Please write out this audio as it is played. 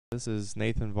This is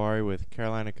Nathan Vari with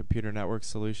Carolina Computer Network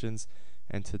Solutions,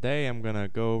 and today I'm going to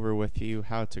go over with you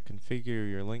how to configure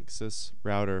your Linksys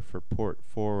router for port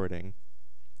forwarding.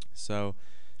 So,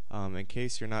 in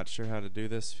case you're not sure how to do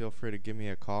this, feel free to give me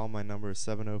a call. My number is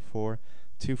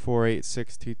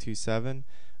 704-248-6227.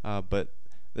 But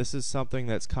this is something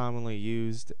that's commonly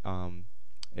used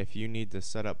if you need to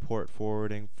set up port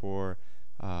forwarding for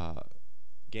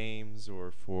games or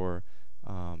for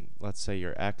let's say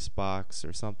your Xbox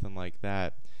or something like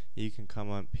that. You can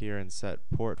come up here and set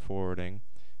port forwarding,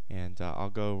 and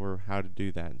I'll go over how to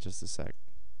do that in just a sec.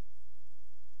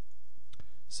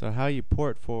 So how you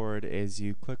port forward is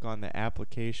you click on the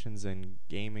Applications and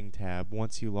Gaming tab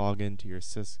once you log into your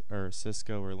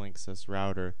Cisco or Linksys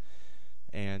router,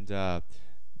 and the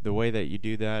way that you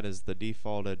do that is the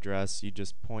default address. You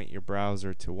just point your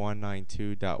browser to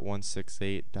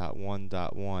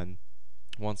 192.168.1.1.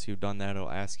 Once you've done that, it'll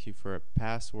ask you for a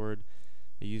password,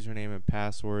 a username and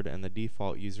password, and the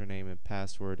default username and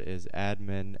password is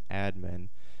admin.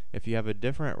 If you have a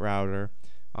different router,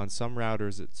 on some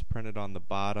routers it's printed on the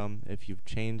bottom. If you've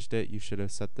changed it, you should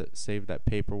have saved that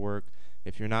paperwork.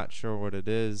 If you're not sure what it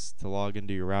is to log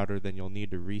into your router, then you'll need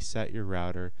to reset your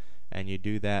router, and you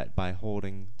do that by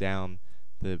holding down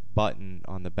the button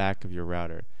on the back of your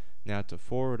router. Now, to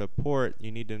forward a port,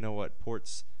 you need to know what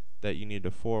ports that you need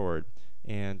to forward.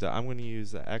 And I'm going to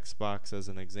use the Xbox as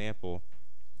an example,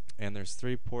 and there's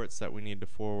 3 ports that we need to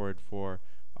forward for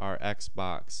our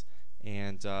Xbox,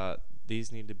 and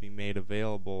these need to be made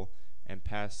available and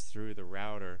passed through the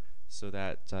router so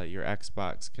that your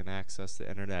Xbox can access the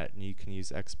internet and you can use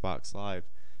Xbox Live.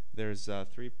 There's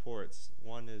 3 ports.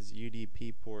 One is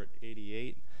UDP port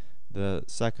 88, the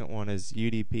second one is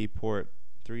UDP port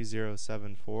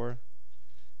 3074,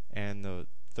 and the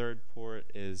third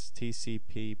port is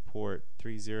TCP port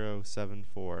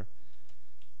 3074.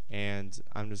 And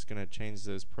I'm just going to change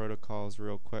those protocols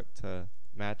real quick to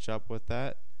match up with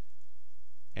that.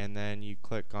 And then you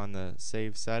click on the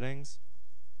Save Settings.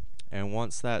 And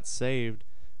once that's saved,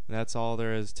 that's all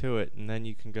there is to it. And then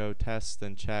you can go test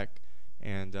and check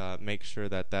and make sure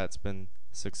that that's been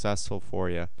successful for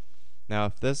you. Now,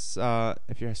 if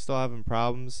you're still having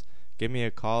problems, give me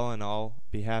a call and I'll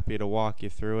be happy to walk you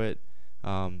through it.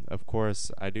 Of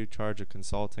course, I do charge a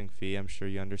consulting fee. I'm sure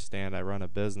you understand I run a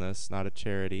business, not a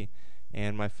charity.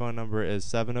 And my phone number is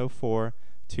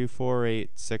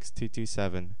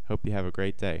 704-248-6227. Hope you have a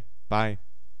great day. Bye.